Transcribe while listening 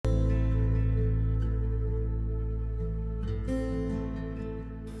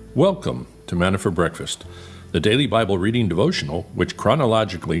Welcome to Manna for Breakfast, the daily Bible reading devotional which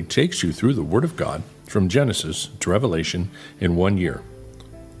chronologically takes you through the Word of God from Genesis to Revelation in 1 year.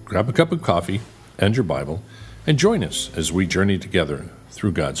 Grab a cup of coffee and your Bible and join us as we journey together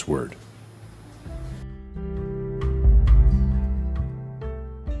through God's Word.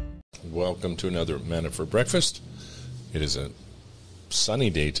 Welcome to another Manna for Breakfast. It is a sunny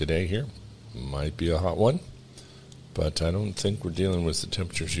day today here. Might be a hot one, but I don't think we're dealing with the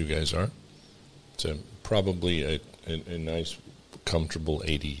temperatures you guys are. It's probably a nice, comfortable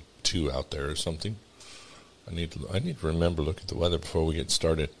 82 out there or something. I need to remember look at the weather before we get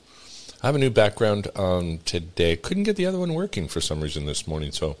started. I have a new background today. Couldn't get the other one working for some reason this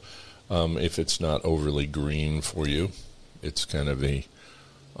morning, so if it's not overly green for you, it's kind of a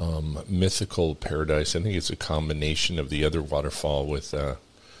mythical paradise. I think it's a combination of the other waterfall with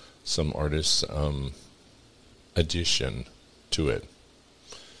some artist's addition to it.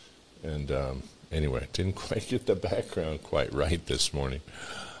 And anyway, didn't quite get the background quite right this morning.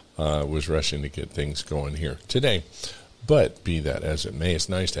 Was rushing to get things going here today. But be that as it may, it's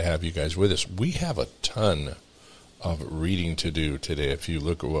nice to have you guys with us. We have a ton of reading to do today. If you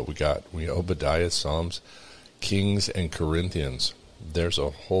look at what we got, we Obadiah, Psalms, Kings, and Corinthians. There's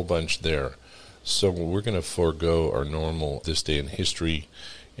a whole bunch there. So we're going to forego our normal This Day in History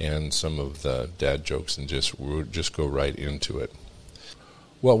and some of the dad jokes and we'll just go right into it.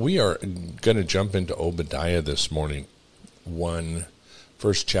 Well, we are going to jump into Obadiah this morning.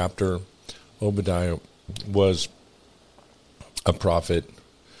 First chapter. Obadiah was a prophet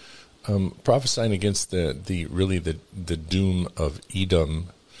prophesying against the doom of Edom.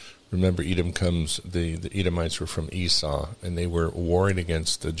 Remember, the Edomites were from Esau, and they were warring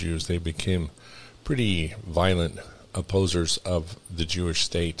against the Jews. They became pretty violent opposers of the Jewish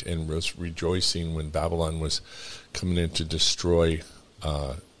state and was rejoicing when Babylon was coming in to destroy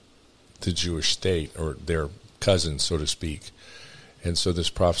the Jewish state, or their cousins, so to speak. And so this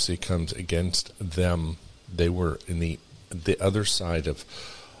prophecy comes against them. They were in the other side of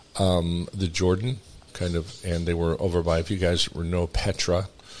the Jordan, and they were over by, if you guys know Petra,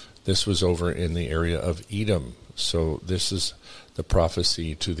 this was over in the area of Edom. So this is the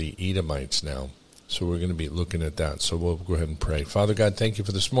prophecy to the Edomites now. So we're going to be looking at that. So we'll go ahead and pray. Father God, thank you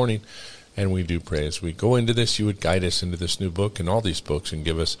for this morning. And we do pray as we go into this, you would guide us into this new book and all these books and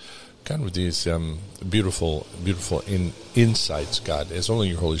give us kind of these beautiful insights, God, as only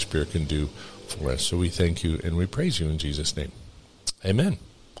your Holy Spirit can do for us. So we thank you and we praise you in Jesus' name. Amen.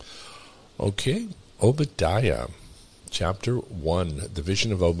 Okay, Obadiah. Chapter 1, the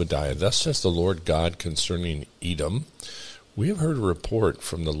vision of Obadiah. Thus says the Lord God concerning Edom, we have heard a report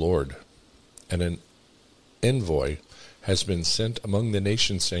from the Lord, and an envoy has been sent among the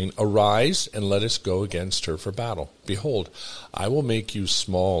nations, saying, Arise, and let us go against her for battle. Behold, I will make you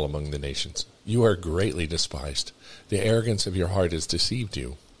small among the nations. You are greatly despised. The arrogance of your heart has deceived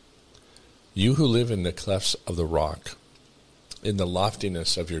you. You who live in the clefts of the rock, in the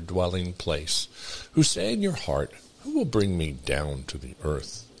loftiness of your dwelling place, who say in your heart, Who will bring me down to the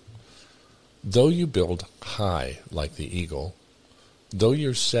earth? Though you build high like the eagle, though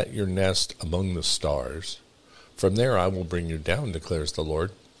you set your nest among the stars, from there I will bring you down, declares the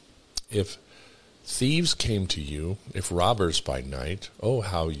Lord. If thieves came to you, if robbers by night, oh,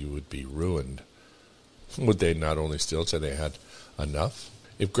 how you would be ruined. Would they not only steal till they had enough?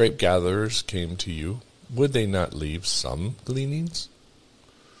 If grape gatherers came to you, would they not leave some gleanings?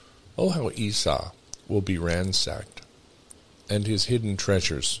 Oh, how Esau will be ransacked, and his hidden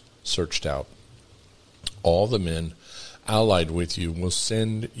treasures searched out. All the men allied with you will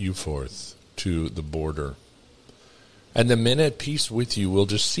send you forth to the border, and the men at peace with you will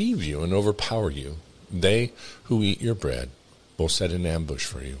deceive you and overpower you. They who eat your bread will set an ambush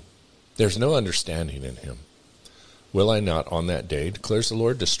for you. There's no understanding in him. Will I not on that day, declares the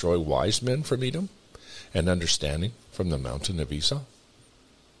Lord, destroy wise men from Edom, and understanding from the mountain of Esau?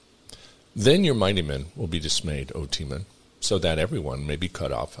 Then your mighty men will be dismayed, O Teman, so that everyone may be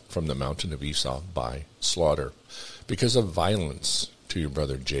cut off from the mountain of Esau by slaughter, because of violence to your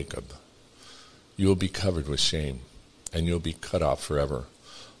brother Jacob. You will be covered with shame, and you will be cut off forever,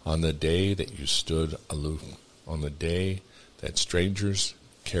 on the day that you stood aloof, on the day that strangers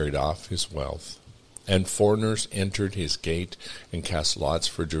carried off his wealth, and foreigners entered his gate and cast lots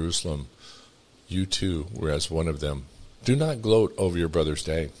for Jerusalem. You too were as one of them. Do not gloat over your brother's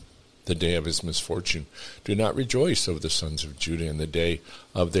day, the day of his misfortune. Do not rejoice over the sons of Judah in the day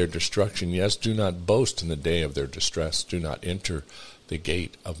of their destruction. Yes, do not boast in the day of their distress. Do not enter the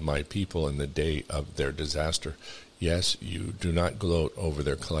gate of my people in the day of their disaster. Yes, you do not gloat over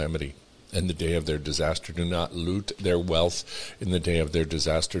their calamity. in the day of their disaster. Do not loot their wealth in the day of their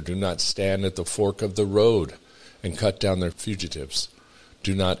disaster. Do not stand at the fork of the road and cut down their fugitives.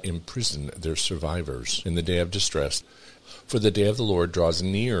 Do not imprison their survivors in the day of distress. For the day of the Lord draws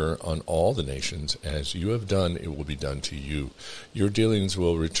near on all the nations. As you have done, it will be done to you. Your dealings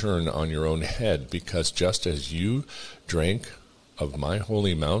will return on your own head, because just as you drank of my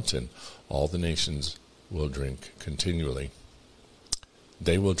holy mountain, all the nations will drink continually.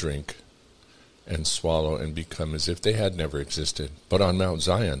 They will drink and swallow and become as if they had never existed. But on Mount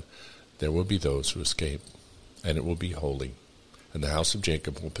Zion there will be those who escape, and it will be holy. And the house of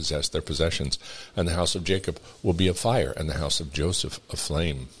Jacob will possess their possessions, and the house of Jacob will be a fire, and the house of Joseph a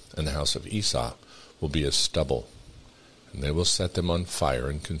flame, and the house of Esau will be as stubble. And they will set them on fire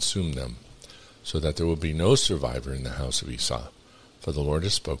and consume them, so that there will be no survivor in the house of Esau. For the Lord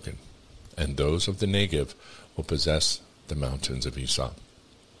has spoken, and those of the Negev will possess the mountains of Esau,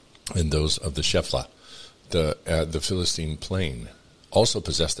 and those of the Shephelah, the Philistine plain, also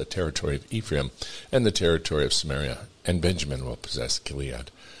possess the territory of Ephraim and the territory of Samaria, and Benjamin will possess Gilead,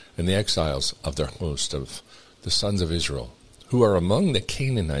 and the exiles of their host of the sons of Israel, who are among the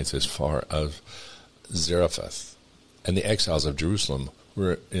Canaanites as far as Zarephath, and the exiles of Jerusalem, who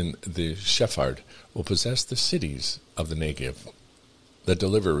are in the Shephard, will possess the cities of the Negev. The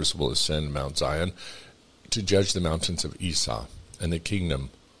deliverers will ascend Mount Zion to judge the mountains of Esau, and the kingdom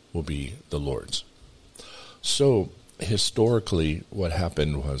will be the Lord's. So, historically, what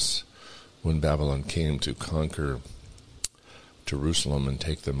happened was when Babylon came to conquer Jerusalem and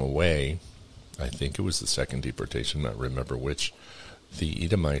take them away, I think it was the second deportation, I don't remember which, the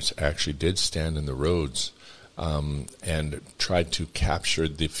Edomites actually did stand in the roads and tried to capture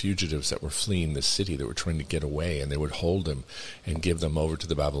the fugitives that were fleeing the city, that were trying to get away, and they would hold them and give them over to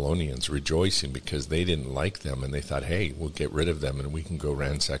the Babylonians, rejoicing because they didn't like them, and they thought, hey, we'll get rid of them and we can go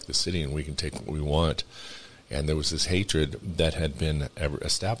ransack the city and we can take what we want. And there was this hatred that had been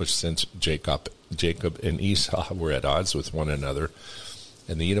established since Jacob and Esau were at odds with one another,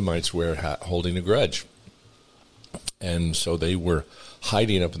 and the Edomites were holding a grudge. And so they were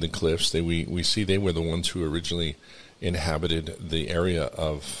hiding up in the cliffs. We see they were the ones who originally inhabited the area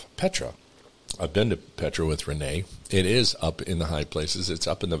of Petra. I've been to Petra with Renee. It is up in the high places. It's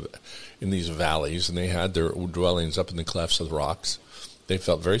up in these valleys, and they had their dwellings up in the clefts of the rocks. They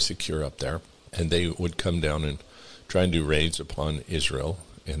felt very secure up there. And they would come down and try and do raids upon Israel,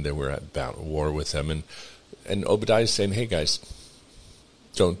 and they were at war with them. And Obadiah is saying, hey guys,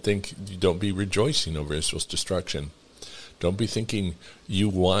 don't be rejoicing over Israel's destruction. Don't be thinking you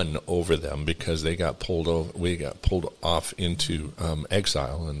won over them because they got pulled over. We got pulled off into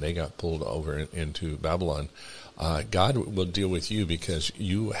exile, and they got pulled over into Babylon. God will deal with you because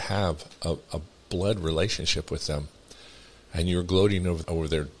you have a blood relationship with them. And you're gloating over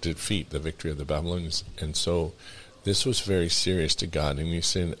their defeat, the victory of the Babylonians. And so this was very serious to God. And he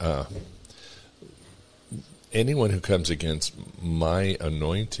said, anyone who comes against my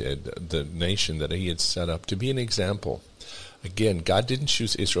anointed, the nation that he had set up to be an example. Again, God didn't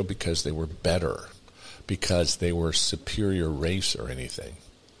choose Israel because they were better, because they were superior race or anything.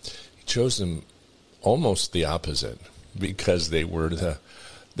 He chose them almost the opposite, because they were the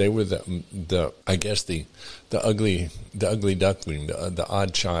ugly duckling, the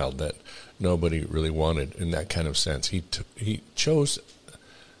odd child that nobody really wanted in that kind of sense. He chose,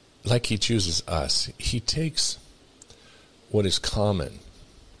 like he chooses us. He takes what is common,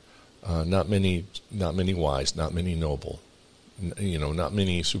 not many wise, not many noble, not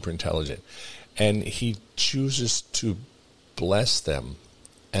many super intelligent, and he chooses to bless them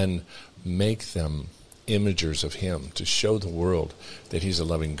and make them imagers of him, to show the world that he's a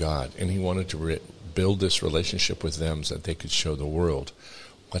loving God. And he wanted to build this relationship with them so that they could show the world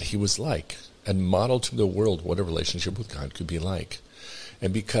what he was like and model to the world what a relationship with God could be like.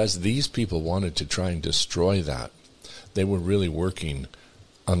 And because these people wanted to try and destroy that, they were really working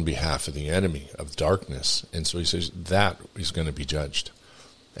on behalf of the enemy of darkness. And so he says that is going to be judged.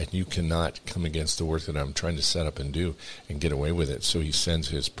 And you cannot come against the work that I'm trying to set up and do and get away with it. So he sends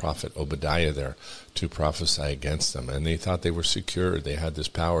his prophet Obadiah there to prophesy against them. And they thought they were secure. They had this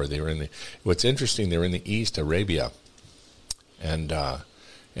power. They were what's interesting, they were in the East, Arabia. And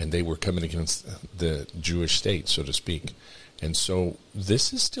they were coming against the Jewish state, so to speak. And so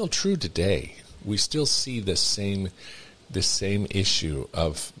this is still true today. We still see the same issue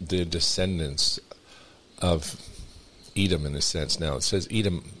of the descendants of Edom in a sense. Now it says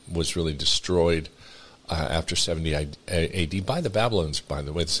Edom was really destroyed after 70 AD by the Babylonians, by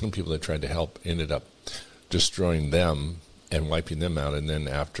the way. Some people that tried to help ended up destroying them and wiping them out. And then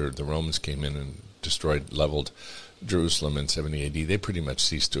after the Romans came in and leveled Jerusalem in 70 AD, they pretty much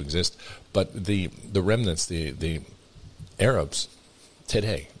ceased to exist. But the remnants, the Arabs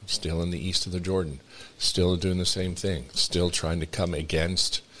today, still in the east of the Jordan, still doing the same thing, still trying to come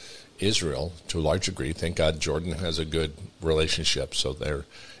against Israel to a large degree. Thank God Jordan has a good relationship, so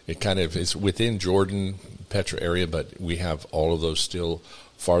it's within Jordan, Petra area, but we have all of those still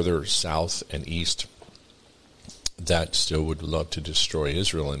farther south and east that still would love to destroy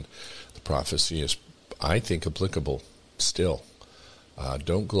Israel, and the prophecy is, I think, applicable still.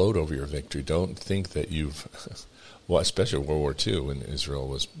 Don't gloat over your victory. Don't think that you've, well, especially World War II when Israel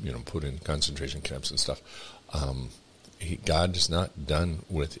was, put in concentration camps and stuff. God is not done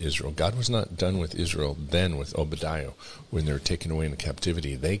with Israel. God was not done with Israel then with Obadiah when they were taken away into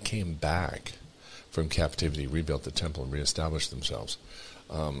captivity. They came back from captivity, rebuilt the temple, and reestablished themselves.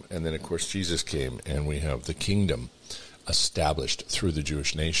 And then, of course, Jesus came, and we have the kingdom established through the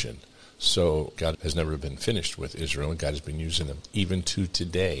Jewish nation. So God has never been finished with Israel, and God has been using them even to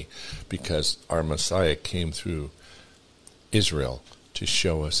today, because our Messiah came through Israel to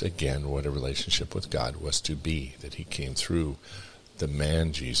show us again what a relationship with God was to be, that he came through the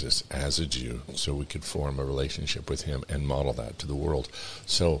man Jesus as a Jew so we could form a relationship with him and model that to the world.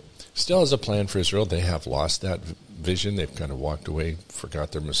 So still as a plan for Israel, they have lost that vision. They've kind of walked away,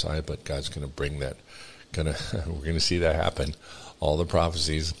 forgot their Messiah, but God's going to bring that. We're going to see that happen. All the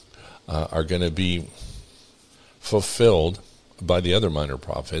prophecies are going to be fulfilled by the other minor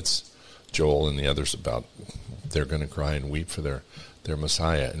prophets, Joel and the others, about they're going to cry and weep for their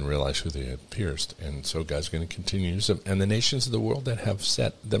Messiah and realize who they had pierced. And so God's going to continue to use them. And the nations of the world that have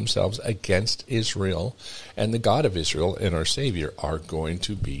set themselves against Israel and the God of Israel and our Savior are going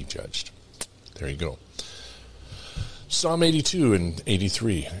to be judged. There you go. Psalm 82 and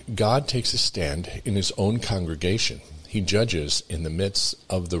 83. God takes a stand in his own congregation. He judges in the midst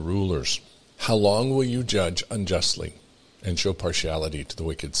of the rulers. How long will you judge unjustly and show partiality to the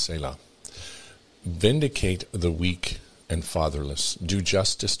wicked? Selah. Vindicate the weak and fatherless. Do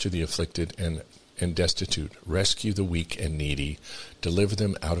justice to the afflicted and destitute. Rescue the weak and needy. Deliver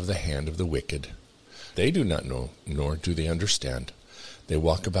them out of the hand of the wicked. They do not know, nor do they understand. They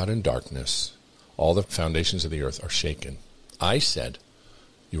walk about in darkness. All the foundations of the earth are shaken. I said,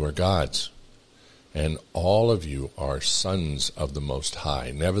 you are gods, and all of you are sons of the Most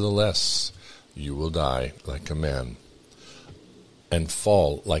High. Nevertheless, you will die like a man and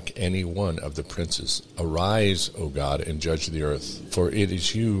fall like any one of the princes. Arise, O God, and judge the earth, for it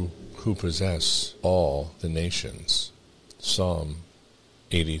is you who possess all the nations. Psalm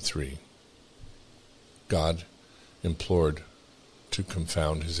 83. God implored to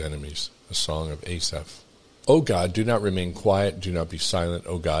confound his enemies, a song of Asaph. O God, do not remain quiet, do not be silent.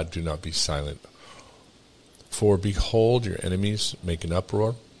 O God, do not be silent. For behold, your enemies make an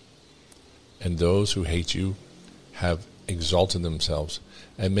uproar, and those who hate you have exalted themselves,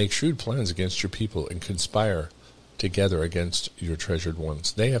 and make shrewd plans against your people, and conspire together against your treasured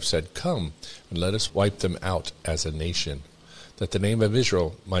ones. They have said, come, and let us wipe them out as a nation, that the name of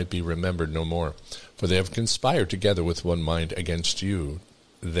Israel might be remembered no more. For they have conspired together with one mind against you.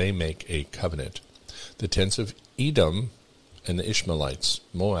 They make a covenant. The tents of Edom and the Ishmaelites,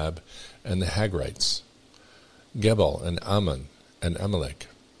 Moab and the Hagrites, Gebal and Ammon and Amalek,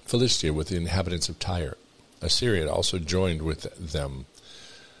 Philistia with the inhabitants of Tyre. Assyria also joined with them,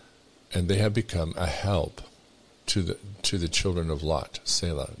 and they have become a help to the children of Lot.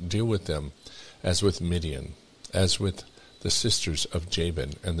 Selah. Deal with them as with Midian, as with the sisters of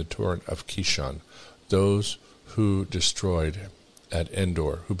Jabin and the torrent of Kishon, those who destroyed at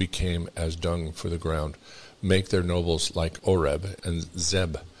Endor, who became as dung for the ground. Make their nobles like Oreb and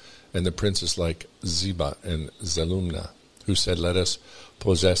Zeb, and the princes like Zebah and Zalumna, who said, let us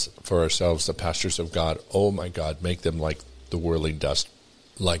possess for ourselves the pastures of God. Oh my God, make them like the whirling dust,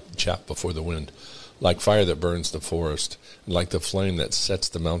 like chaff before the wind, like fire that burns the forest, and like the flame that sets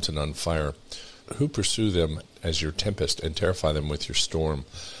the mountain on fire. Who pursue them as your tempest and terrify them with your storm.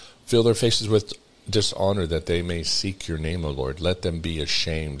 Fill their faces with dishonor, that they may seek your name, O Lord. Let them be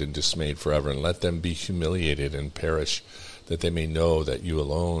ashamed and dismayed forever, and let them be humiliated and perish, that they may know that you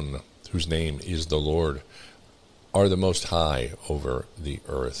alone, whose name is the Lord, are the Most High over the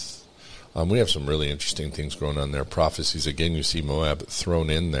earth. We have some really interesting things going on there. Prophecies, again, you see Moab thrown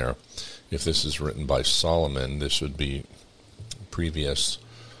in there. If this is written by Solomon, this would be previous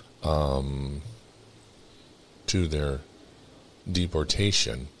to their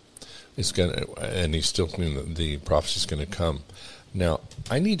deportation. It's gonna, and he's still claiming the prophecy is going to come. Now,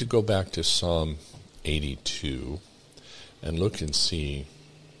 I need to go back to Psalm 82 and look and see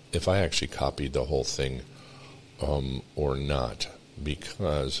if I actually copied the whole thing or not,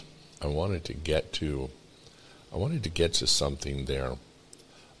 because I wanted to get to I wanted to get to something there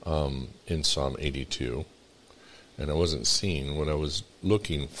in Psalm 82, and I wasn't seeing what I was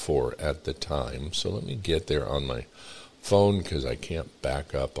looking for at the time. So let me get there on my phone because I can't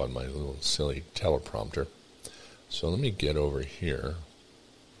back up on my little silly teleprompter. So let me get over here.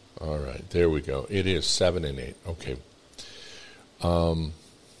 All right, there we go. It is 7 and 8. Okay.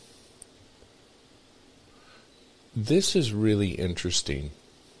 This is really interesting.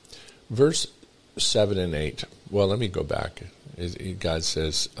 Verse 7 and 8. Well, let me go back. God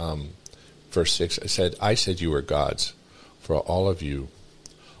says, verse 6, I said you are gods, for all of you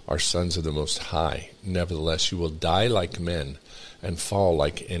are sons of the Most High. Nevertheless, you will die like men and fall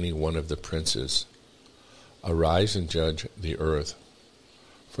like any one of the princes. Arise and judge the earth,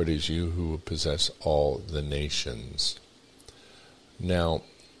 for it is you who will possess all the nations. Now,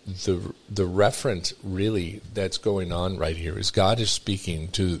 the reference really that's going on right here is God is speaking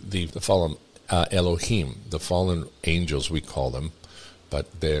to the fallen Elohim, the fallen angels we call them,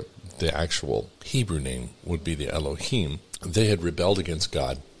 but the actual Hebrew name would be the Elohim. They had rebelled against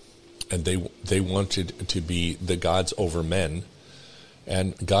God, and they wanted to be the gods over men,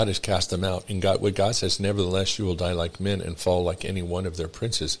 and God has cast them out. And what God says, nevertheless, you will die like men and fall like any one of their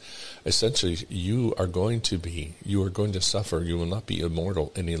princes. Essentially, you are going to suffer. You will not be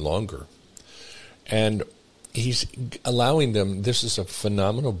immortal any longer. And he's allowing them. This is a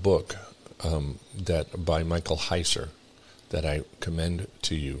phenomenal book that by Michael Heiser that I commend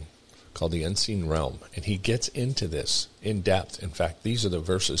to you, called The Unseen Realm. And he gets into this in depth. In fact, these are the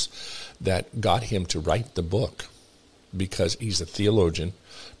verses that got him to write the book, because he's a theologian,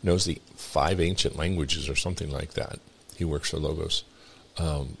 knows the 5 ancient languages or something like that. He works for Logos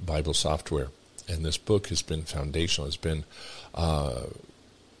Bible software. And this book has been foundational. It's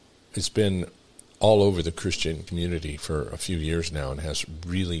been all over the Christian community for a few years now and has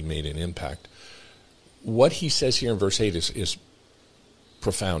really made an impact. What he says here in verse 8 is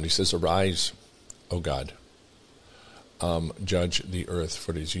profound. He says, arise, O God, judge the earth,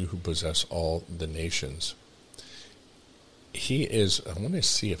 for it is you who possess all the nations. He is, I want to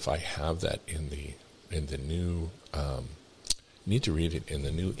see if I have that in the new, need to read it in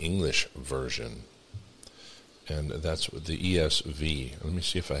the New English Version. And that's the ESV. Let me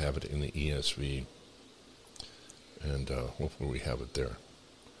see if I have it in the ESV. And hopefully we have it there.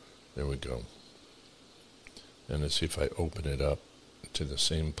 There we go. And let's see if I open it up to the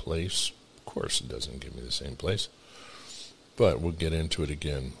same place. Of course it doesn't give me the same place. But we'll get into it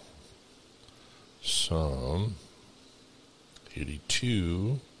again. Psalm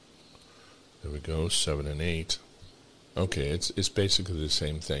 82. There we go, 7 and 8. Okay, it's basically the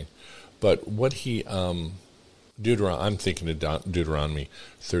same thing. But what he... I'm thinking of Deuteronomy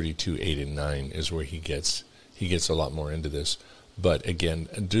 32, 8, and 9 is where he gets a lot more into this. But again,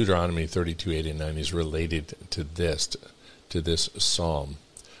 Deuteronomy 32, 8, and 9 is related to this psalm,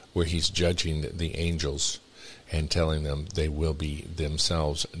 where he's judging the angels and telling them they will be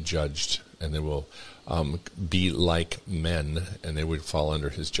themselves judged, and they will be like men, and they would fall under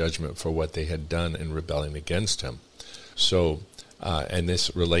his judgment for what they had done in rebelling against him. So, and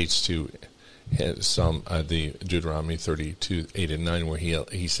this relates to the Deuteronomy 32, 8, and 9, where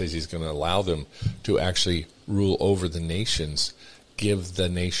he says he's going to allow them to actually rule over the nations, give the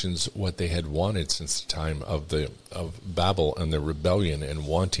nations what they had wanted since the time of Babel and the rebellion, and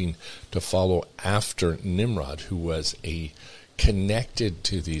wanting to follow after Nimrod, who was connected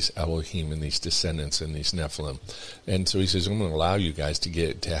to these Elohim and these descendants and these Nephilim. And so he says, I'm going to allow you guys to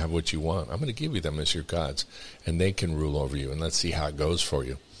have what you want. I'm going to give you them as your gods, and they can rule over you, and let's see how it goes for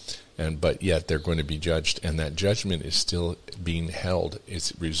you. But yet they're going to be judged, and that judgment is still being held.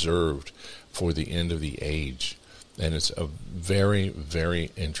 It's reserved for the end of the age. And it's a very, very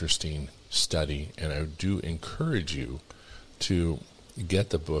interesting study, and I do encourage you to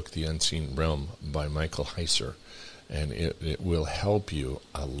get the book, The Unseen Realm, by Michael Heiser, and it will help you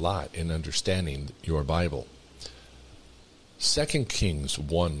a lot in understanding your Bible. 2 Kings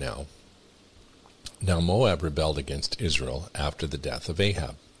 1 now. Now Moab rebelled against Israel after the death of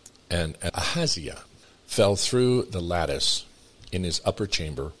Ahab, and Ahaziah fell through the lattice in his upper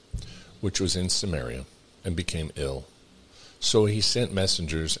chamber, which was in Samaria, and became ill. So he sent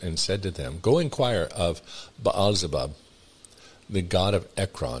messengers and said to them, Go inquire of Baal-zebub, the god of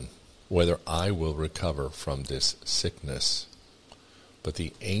Ekron, whether I will recover from this sickness. But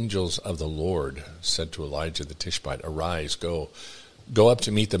the angels of the Lord said to Elijah the Tishbite, Arise, go up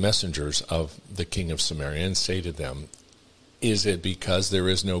to meet the messengers of the king of Samaria, and say to them, Is it because there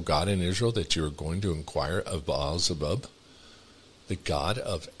is no God in Israel that you are going to inquire of Baal-zebub, the god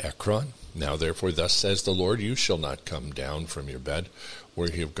of Ekron? Now therefore thus says the Lord, You shall not come down from your bed where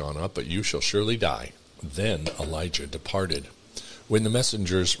you have gone up, but you shall surely die. Then Elijah departed. When the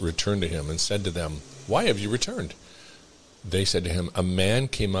messengers returned to him and said to them, "Why have you returned?" They said to him, "A man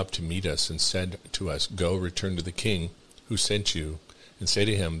came up to meet us and said to us, 'Go, return to the king who sent you, and say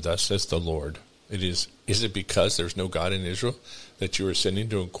to him, Thus says the Lord, is it because there is no God in Israel that you are sending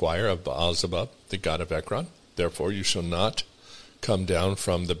to inquire of Baal-zebub, the god of Ekron? Therefore you shall not come down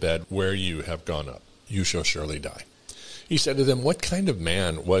from the bed where you have gone up. You shall surely die.' He said to them, 'What kind of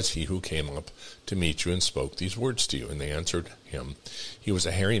man was he who came up to meet you and spoke these words to you?' And they answered him, 'He was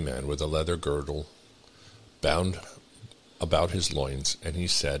a hairy man with a leather girdle bound about his loins.' And he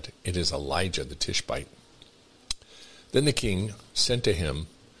said, 'It is Elijah the Tishbite.' Then the king sent to him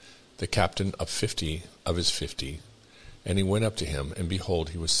the captain of 50 of his 50, and he went up to him, and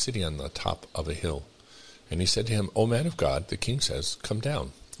behold, he was sitting on the top of a hill. And he said to him, 'O man of God,' the king says, 'come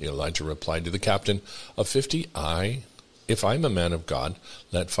down.' Elijah replied to the captain of 50, If I am a man of God,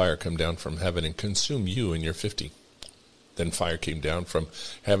 let fire come down from heaven and consume you and your 50. Then fire came down from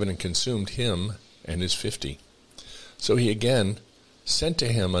heaven and consumed him and his 50. So he again sent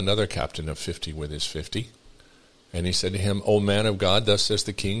to him another captain of 50 with his 50. And he said to him, 'O man of God, thus says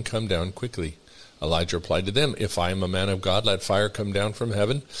the king, come down quickly.' Elijah replied to them, 'If I am a man of God, let fire come down from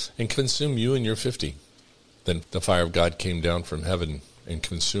heaven and consume you and your 50. Then the fire of God came down from heaven and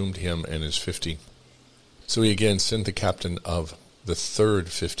consumed him and his 50. So he again sent the captain of the third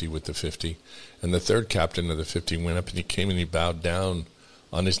 50 with the 50. And the third captain of the 50 went up, and he came and he bowed down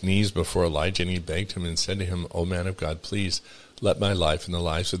on his knees before Elijah, and he begged him and said to him, 'O man of God, please let my life and the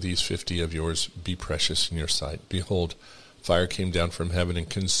lives of these 50 of yours be precious in your sight.' Behold, fire came down from heaven and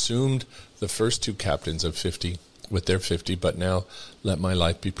consumed the first two captains of 50 with their 50, but now let my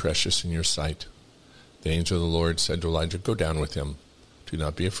life be precious in your sight." The angel of the Lord said to Elijah, "Go down with him. Do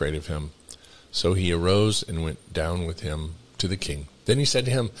not be afraid of him." So he arose and went down with him to the king. Then he said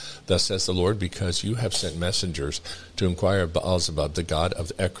to him, "Thus says the Lord, because you have sent messengers to inquire of Baal-zebub, the god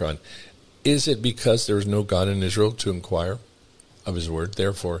of Ekron, is it because there is no God in Israel to inquire of his word?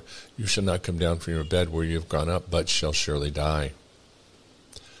 Therefore you shall not come down from your bed where you have gone up, but shall surely die."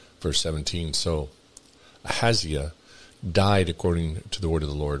 Verse 17, so Ahaziah died according to the word of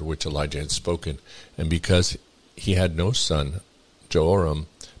the Lord, which Elijah had spoken. And because he had no son, Joram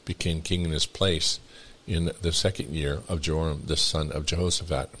became king in his place in the second year of Joram, the son of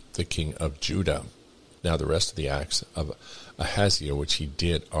Jehoshaphat, the king of Judah. Now the rest of the acts of Ahaziah, which he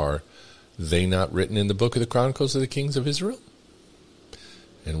did, are they not written in the book of the Chronicles of the Kings of Israel?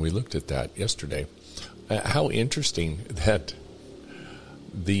 And we looked at that yesterday. How interesting that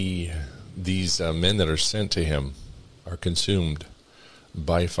these men that are sent to him are consumed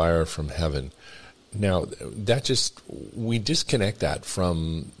by fire from heaven. Now, we disconnect that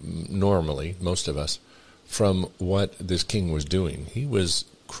from, normally, most of us, from what this king was doing. He was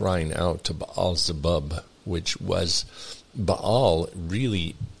crying out to Baal-zebub, which was, Baal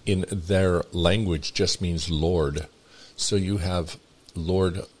really in their language just means Lord. So you have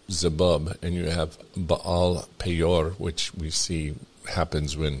Lord Zebub, and you have Baal Peor, which we see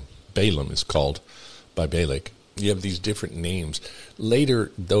happens when Balaam is called by Balak. You have these different names.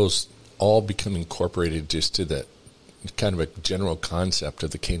 Later, those all become incorporated just to the kind of a general concept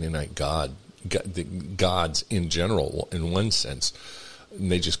of the Canaanite the gods in general, in one sense.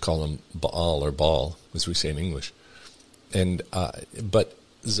 And they just call them Baal or Baal, as we say in English. And but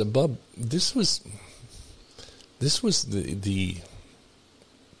Zebub, this was the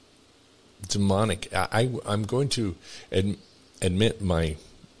demonic. I'm going to admit my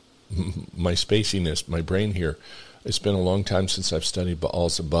spaciness, my brain here. It's been a long time since I've studied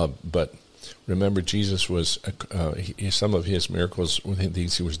Baal-zebub, but remember, Jesus was some of his miracles,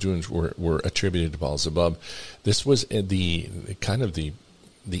 things he was doing, were attributed to Baal-zebub. This was the kind of the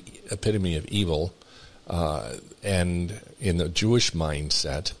epitome of evil, and in the Jewish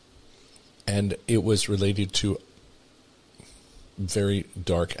mindset, and it was related to very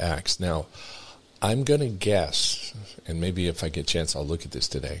dark acts. Now, I'm going to guess, and maybe if I get a chance, I'll look at this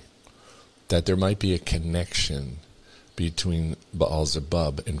today, that there might be a connection between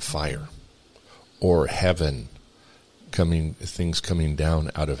Baal-zebub and fire, or heaven, things coming down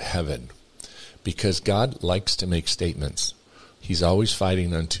out of heaven, because God likes to make statements. He's always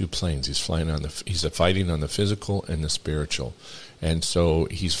fighting on two planes. He's fighting on the physical and the spiritual, and so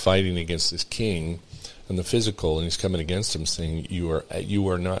he's fighting against this king on the physical, and he's coming against him, saying, "You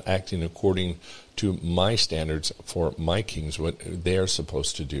are not acting according to my standards for my kings, what they are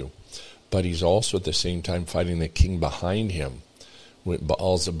supposed to do." But he's also at the same time fighting the king behind him with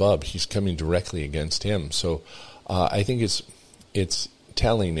Baal-zebub. He's coming directly against him. So I think it's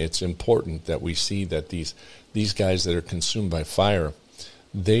telling, it's important that we see that these guys that are consumed by fire,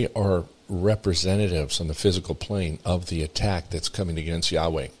 They are representatives on the physical plane of the attack that's coming against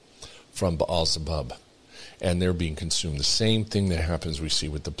Yahweh from Baal-zebub. And they're being consumed. The same thing that happens we see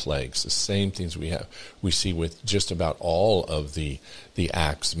with the plagues, the same things we see with just about all of the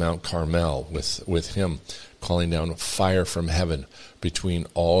acts, Mount Carmel, with him calling down fire from heaven between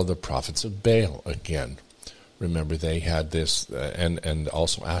all the prophets of Baal again. Remember, they had this, and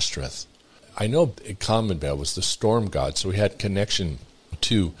also Ashtoreth. I know Common Baal was the storm god, so he had connection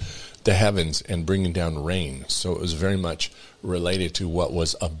to the heavens and bringing down rain. So it was very much related to what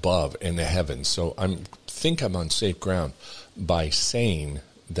was above in the heavens. So I think I'm on safe ground by saying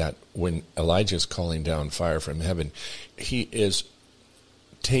that when Elijah is calling down fire from heaven, he is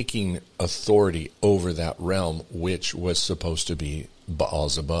taking authority over that realm which was supposed to be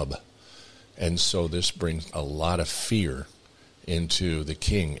Baal-zebub. And so this brings a lot of fear into the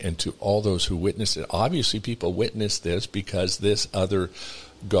king and to all those who witnessed it. Obviously, people witnessed this because this other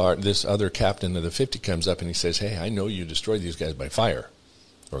captain of the 50 comes up and he says, hey, I know you destroyed these guys by fire,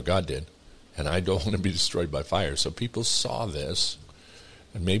 or God did, and I don't want to be destroyed by fire. So people saw this,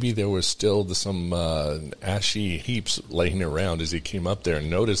 and maybe there was still some ashy heaps laying around as he came up there and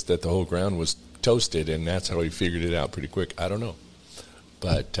noticed that the whole ground was toasted, and that's how he figured it out pretty quick. I don't know.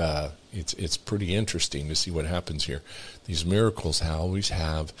 But it's pretty interesting to see what happens here. These miracles always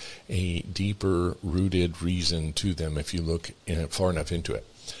have a deeper rooted reason to them if you look far enough into it.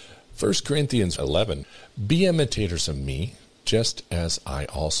 1 Corinthians 11, be imitators of me, just as I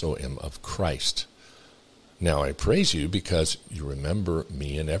also am of Christ. Now I praise you because you remember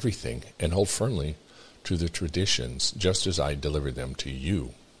me in everything and hold firmly to the traditions, just as I delivered them to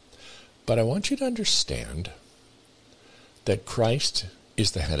you. But I want you to understand that Christ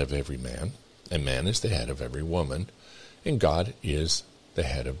is the head of every man, and man is the head of every woman, and God is the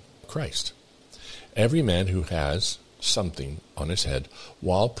head of Christ. Every man who has something on his head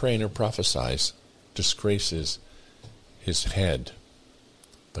while praying or prophesies disgraces his head.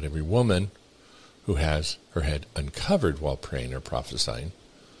 But every woman who has her head uncovered while praying or prophesying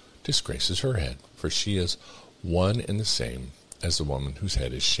disgraces her head, for she is one and the same as the woman whose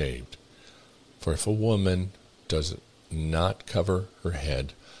head is shaved. For if a woman does not cover her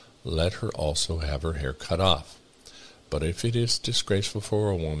head, let her also have her hair cut off. But if it is disgraceful for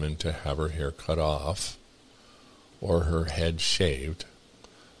a woman to have her hair cut off or her head shaved,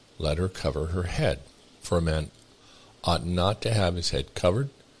 let her cover her head. For a man ought not to have his head covered,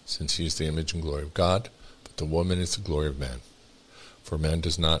 since he is the image and glory of God, but the woman is the glory of man. For man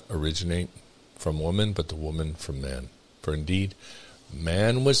does not originate from woman, but the woman from man. For indeed,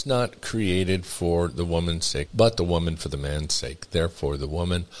 man was not created for the woman's sake, but the woman for the man's sake. Therefore, the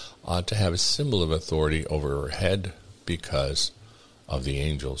woman ought to have a symbol of authority over her head because of the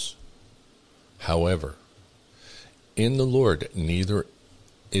angels. However, in the Lord, neither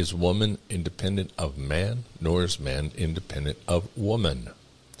is woman independent of man, nor is man independent of woman.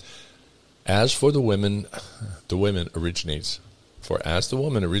 As for the woman originates. For as the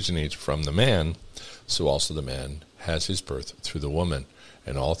woman originates from the man, so also the man has his birth through the woman,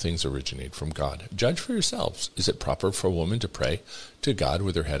 and all things originate from God. Judge for yourselves. Is it proper for a woman to pray to God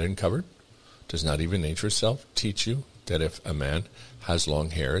with her head uncovered? Does not even nature itself teach you that if a man has long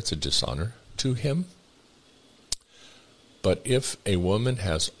hair, it's a dishonor to him? But if a woman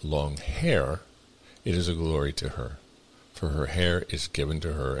has long hair, it is a glory to her, for her hair is given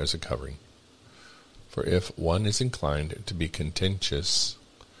to her as a covering. For if one is inclined to be contentious,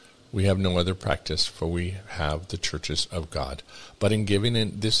 we have no other practice, for we have the churches of God. But in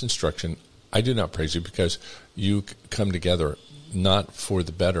giving this instruction, I do not praise you, because you come together not for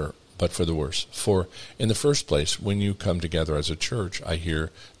the better, but for the worse. For in the first place, when you come together as a church, I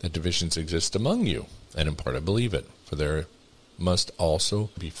hear that divisions exist among you, and in part I believe it. For there must also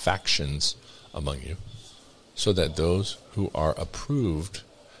be factions among you, so that those who are approved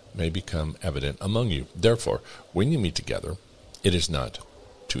may become evident among you. Therefore, when you meet together, it is not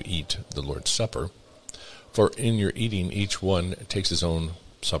to eat the Lord's Supper, for in your eating each one takes his own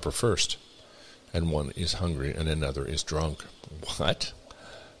supper first, and one is hungry and another is drunk. What?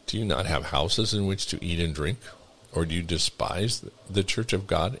 Do you not have houses in which to eat and drink? Or do you despise the church of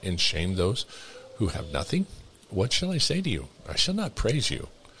God and shame those who have nothing? What shall I say to you? I shall not praise you.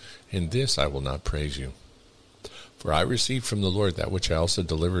 In this I will not praise you. For I received from the Lord that which I also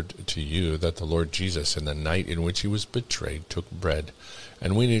delivered to you, that the Lord Jesus, in the night in which he was betrayed, took bread,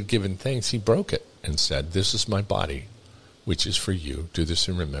 and when he had given thanks, he broke it, and said, This is my body, which is for you. Do this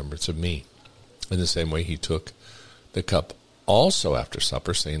in remembrance of me. In the same way he took the cup also after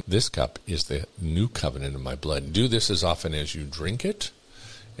supper, saying, This cup is the new covenant in my blood. Do this as often as you drink it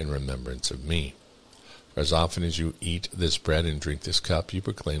in remembrance of me. As often as you eat this bread and drink this cup, you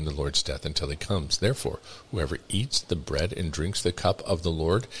proclaim the Lord's death until he comes. Therefore, whoever eats the bread and drinks the cup of the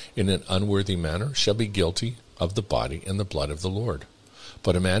Lord in an unworthy manner shall be guilty of the body and the blood of the Lord.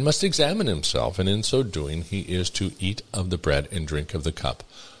 But a man must examine himself, and in so doing he is to eat of the bread and drink of the cup.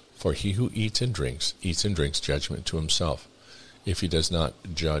 For he who eats and drinks judgment to himself, if he does not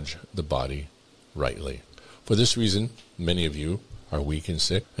judge the body rightly. For this reason, many of you are weak and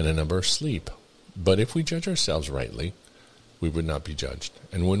sick, and a number are asleep. But if we judge ourselves rightly, we would not be judged.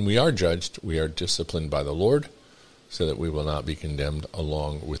 And when we are judged, we are disciplined by the Lord, so that we will not be condemned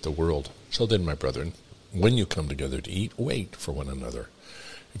along with the world. So then, my brethren, when you come together to eat, wait for one another.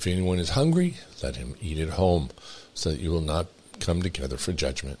 If anyone is hungry, let him eat at home, so that you will not come together for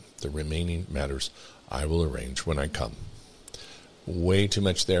judgment. The remaining matters I will arrange when I come. Way too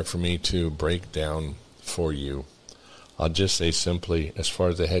much there for me to break down for you. I'll just say simply, as far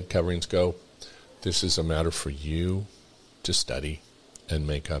as the head coverings go, this is a matter for you to study and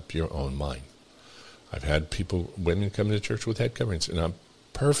make up your own mind. I've had women come to church with head coverings, and I'm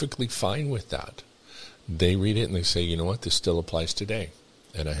perfectly fine with that. They read it and they say, you know what, this still applies today.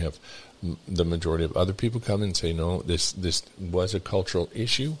 And I have the majority of other people come and say, no, this was a cultural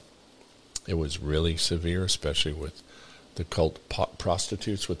issue. It was really severe, especially with the cult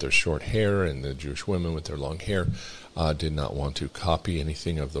prostitutes with their short hair, and the Jewish women with their long hair did not want to copy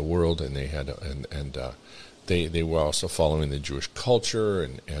anything of the world, and they had they were also following the Jewish culture,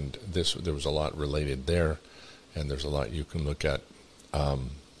 and there was a lot related there, and there's a lot you can look at.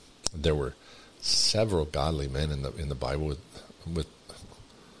 There were several godly men in the Bible with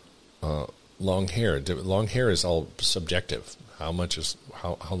long hair. Long hair is all subjective. How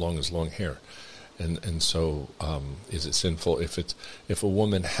long is long hair? And so, is it sinful if a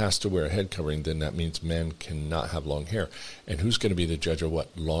woman has to wear a head covering? Then that means men cannot have long hair. And who's going to be the judge of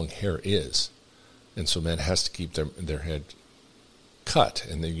what long hair is? And so, men has to keep their head cut.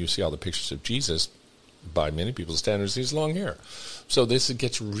 And then you see all the pictures of Jesus, by many people's standards, he's long hair. So this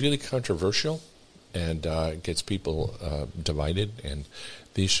gets really controversial, and gets people divided. And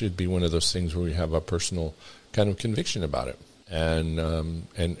these should be one of those things where we have a personal kind of conviction about it,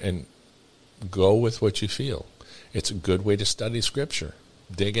 and go with what you feel. It's a good way to study Scripture.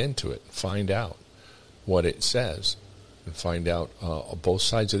 Dig into it. Find out what it says, and find out both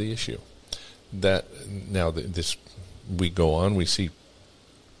sides of the issue. We go on. We see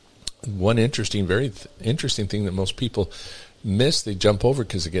one very interesting thing that most people miss. They jump over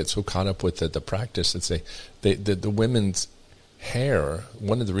because they get so caught up with the practice. It's the women's hair.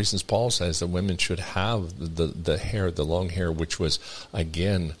 One of the reasons Paul says that women should have the long hair, which was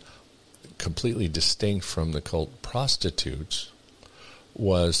again completely distinct from the cult prostitutes,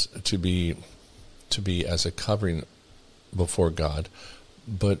 was to be as a covering before God,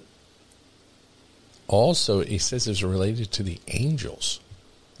 but also he says it's related to the angels.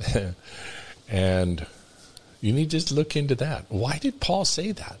 And you need to just look into that. Why did Paul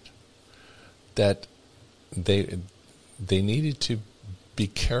say that? That they needed to be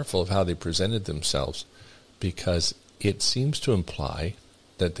careful of how they presented themselves, because it seems to imply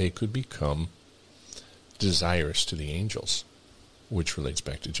that they could become desirous to the angels, which relates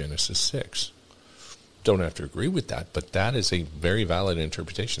back to Genesis 6. Don't have to agree with that, but that is a very valid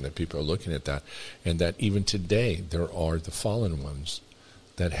interpretation, that people are looking at that, and that even today there are the fallen ones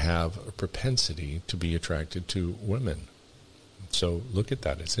that have a propensity to be attracted to women. So look at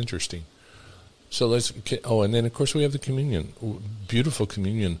that. It's interesting. So and then of course we have the communion, beautiful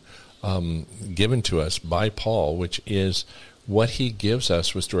communion given to us by Paul, which is what he gives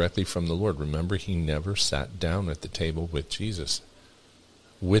us was directly from the Lord. Remember, he never sat down at the table with Jesus,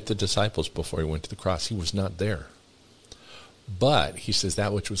 with the disciples before he went to the cross. He was not there. But he says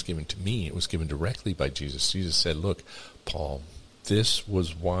that which was given to me, it was given directly by Jesus. Jesus said, look, Paul, this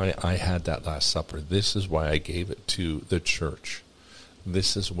was why I had that Last Supper. This is why I gave it to the church.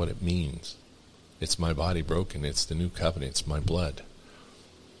 This is what it means. It's my body broken. It's the new covenant. It's my blood.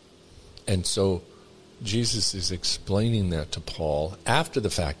 And so Jesus is explaining that to Paul after the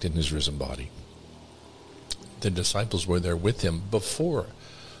fact in his risen body. The disciples were there with him before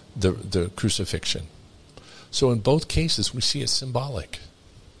the crucifixion. So in both cases, we see it symbolic.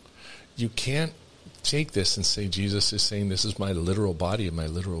 You can't take this and say Jesus is saying this is my literal body and my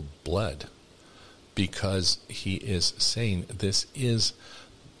literal blood, because he is saying this is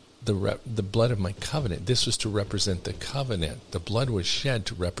the blood of my covenant. This was to represent the covenant. The blood was shed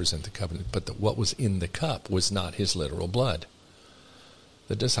to represent the covenant, but what was in the cup was not his literal blood.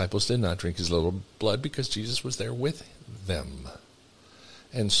 The disciples did not drink his literal blood because Jesus was there with them.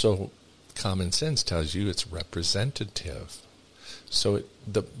 And so common sense tells you it's representative. So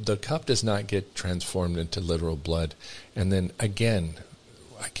the cup does not get transformed into literal blood. And then again,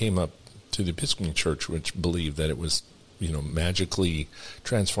 I came up to the Episcopal Church, which believed that it was, magically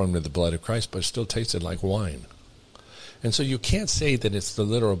transformed into the blood of Christ, but it still tasted like wine. And so you can't say that it's the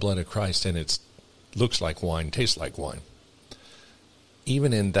literal blood of Christ and it looks like wine, tastes like wine.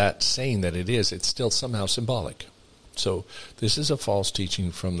 Even in that saying that it is, it's still somehow symbolic. So this is a false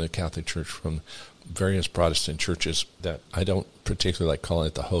teaching from the Catholic Church, from various Protestant churches, that I don't particularly like calling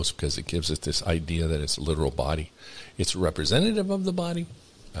it the host, because it gives it this idea that it's a literal body. It's representative of the body.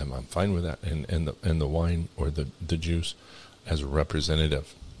 I'm fine with that. And the wine or the juice as a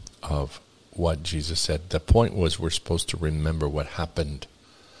representative of what Jesus said. The point was, we're supposed to remember what happened.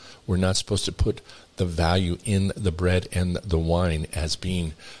 We're not supposed to put the value in the bread and the wine as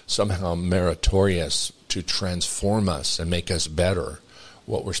being somehow meritorious to transform us and make us better.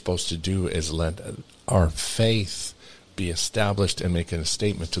 What we're supposed to do is let our faith be established and make a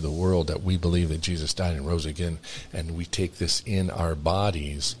statement to the world that we believe that Jesus died and rose again, and we take this in our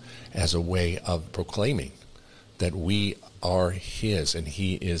bodies as a way of proclaiming that we are his and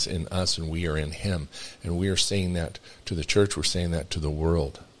he is in us and we are in him. And we are saying that to the church, we're saying that to the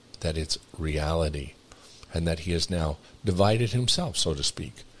world, that it's reality, and that he has now divided himself, so to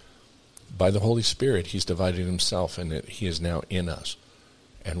speak. By the Holy Spirit, he's divided himself, and that he is now in us.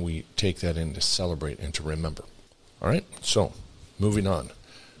 And we take that in to celebrate and to remember. All right, so moving on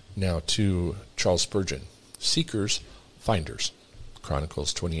now to Charles Spurgeon. Seekers, finders.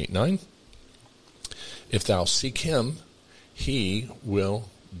 Chronicles 28:9. If thou seek him, he will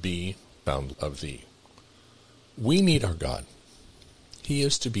be found of thee. We need our God. He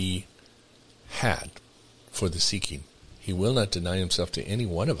is to be had for the seeking. He will not deny himself to any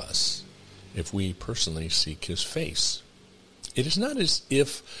one of us if we personally seek his face. It is not as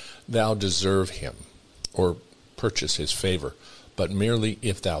if thou deserve him or purchase his favor, but merely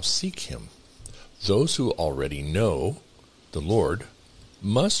if thou seek him. Those who already know the Lord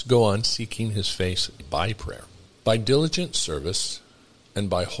must go on seeking his face by prayer, by diligent service, and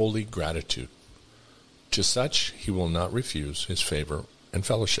by holy gratitude. To such he will not refuse his favor and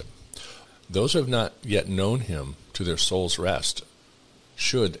fellowship. Those who have not yet known him to their soul's rest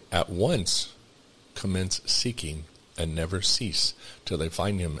should at once commence seeking and never cease till they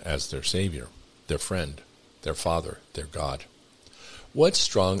find him as their Savior, their friend, their Father, their God. What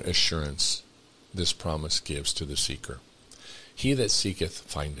strong assurance this promise gives to the seeker. He that seeketh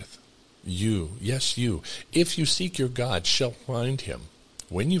findeth. You, yes you, if you seek your God, shall find him.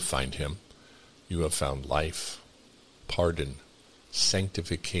 When you find him, you have found life, pardon,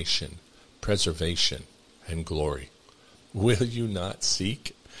 sanctification, preservation, and glory. Will you not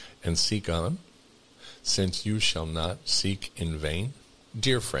seek and seek on, since you shall not seek in vain?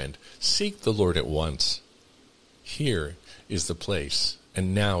 Dear friend, seek the Lord at once. Here is the place,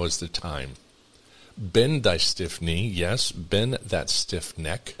 and now is the time. Bend thy stiff knee, yes, bend that stiff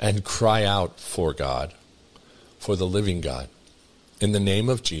neck, and cry out for God, for the living God. In the name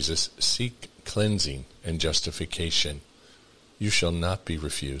of Jesus, seek cleansing and justification. You shall not be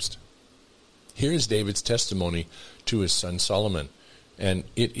refused. Here is David's testimony to his son Solomon, and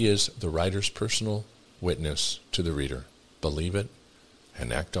it is the writer's personal witness to the reader. Believe it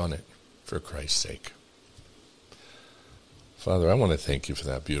and act on it for Christ's sake. Father, I want to thank you for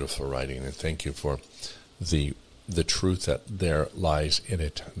that beautiful writing, and thank you for the truth that there lies in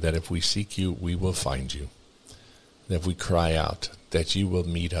it, that if we seek you, we will find you. That if we cry out, that you will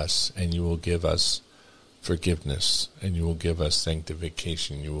meet us and you will give us forgiveness, and you will give us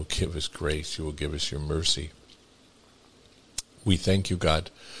sanctification, you will give us grace, you will give us your mercy. We thank you,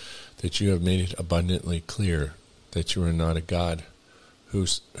 God, that you have made it abundantly clear that you are not a God who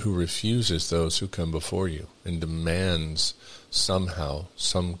refuses those who come before you and demands somehow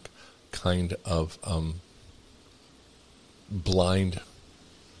some kind of blind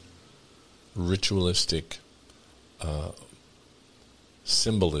ritualistic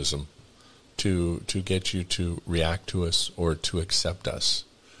symbolism to get you to react to us or to accept us.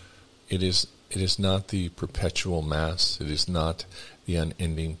 It is not the perpetual Mass. It is not the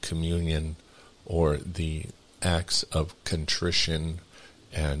unending communion or the acts of contrition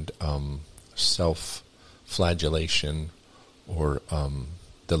and self-flagellation or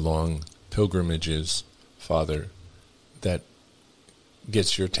the long pilgrimages, Father, that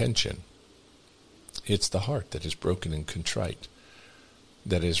gets your attention. It's the heart that is broken and contrite,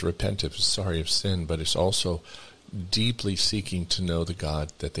 that is repentant, sorry of sin, but it's also deeply seeking to know the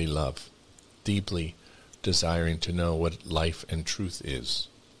God that they love, deeply desiring to know what life and truth is.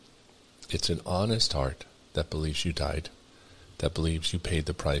 It's an honest heart that believes you died, that believes you paid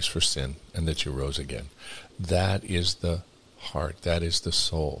the price for sin, and that you rose again. That is the heart. That is the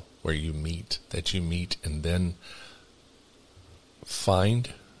soul where you meet, that you meet and then find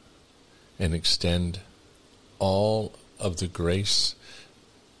and extend all of the grace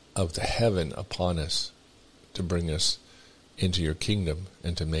of the heaven upon us to bring us into your kingdom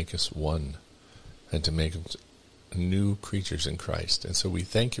and to make us one and to make us new creatures in Christ. And so we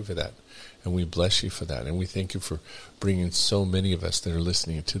thank you for that, and we bless you for that, and we thank you for bringing so many of us that are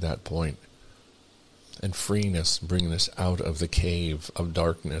listening to that point and freeing us, bringing us out of the cave of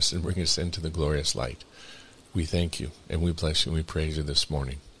darkness and bringing us into the glorious light. We thank you, and we bless you, and we praise you this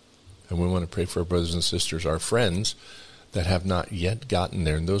morning. And we want to pray for our brothers and sisters, our friends that have not yet gotten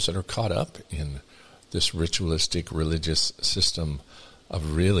there, and those that are caught up in this ritualistic religious system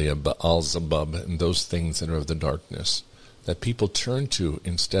of really a Beelzebub and those things that are of the darkness that people turn to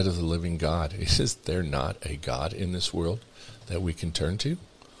instead of the living God. Is there not a God in this world that we can turn to?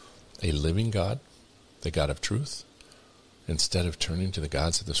 A living God, the God of truth, instead of turning to the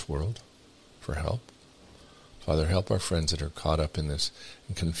gods of this world for help? Father, help our friends that are caught up in this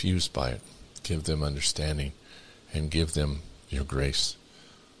and confused by it. Give them understanding and give them your grace.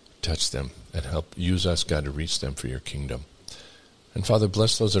 Touch them and help use us, God, to reach them for your kingdom. And Father,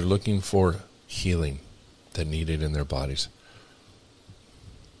 bless those that are looking for healing that need it in their bodies.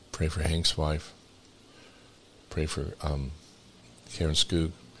 Pray for Hank's wife. Pray for Karen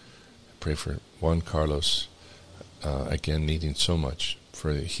Skoog. Pray for Juan Carlos, again needing so much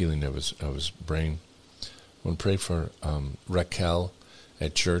for the healing of his brain. I want to pray for Raquel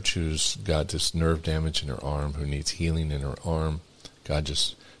at church, who's got this nerve damage in her arm, who needs healing in her arm. God,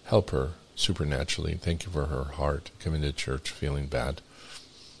 just help her supernaturally. Thank you for her heart coming to church feeling bad.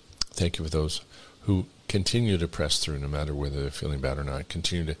 Thank you for those who continue to press through no matter whether they're feeling bad or not.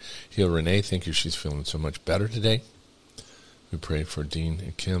 Continue to heal Renee. Thank you, she's feeling so much better today. We pray for Dean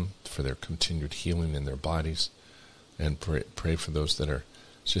and Kim for their continued healing in their bodies, and pray for those that are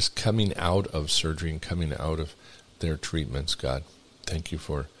just coming out of surgery and coming out of their treatments. God, thank you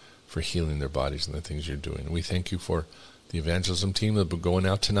for healing their bodies and the things you're doing. We thank you for the evangelism team that will be going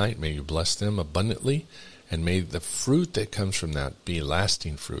out tonight. May you bless them abundantly, and may the fruit that comes from that be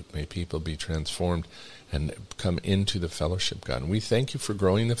lasting fruit. May people be transformed and come into the fellowship, God. And we thank you for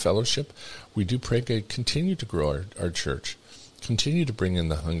growing the fellowship. We do pray, God, continue to grow our church. Continue to bring in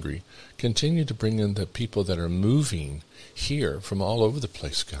the hungry. Continue to bring in the people that are moving here from all over the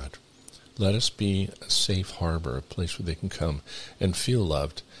place, God. Let us be a safe harbor, a place where they can come and feel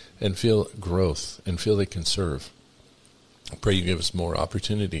loved and feel growth and feel they can serve. I pray you give us more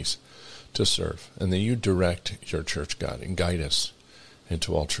opportunities to serve, and that you direct your church, God, and guide us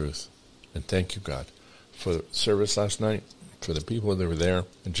into all truth. And thank you, God, for the service last night, for the people that were there,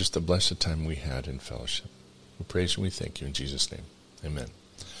 and just the blessed time we had in fellowship. We praise you and we thank you in Jesus' name. Amen.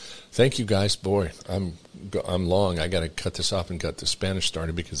 Thank you, guys. Boy, I'm long. I got to cut this off and get the Spanish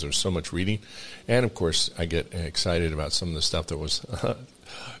started because there's so much reading. And, of course, I get excited about some of the stuff that was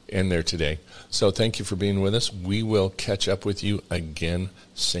in there today. So thank you for being with us. We will catch up with you again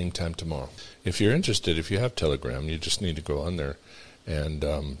same time tomorrow. If you're interested, if you have Telegram, you just need to go on there and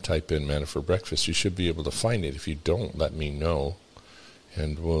type in Manna for Breakfast. You should be able to find it. If you don't, let me know.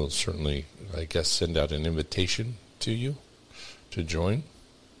 And we'll certainly, I guess, send out an invitation to you to join.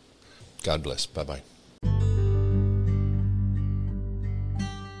 God bless. Bye-bye.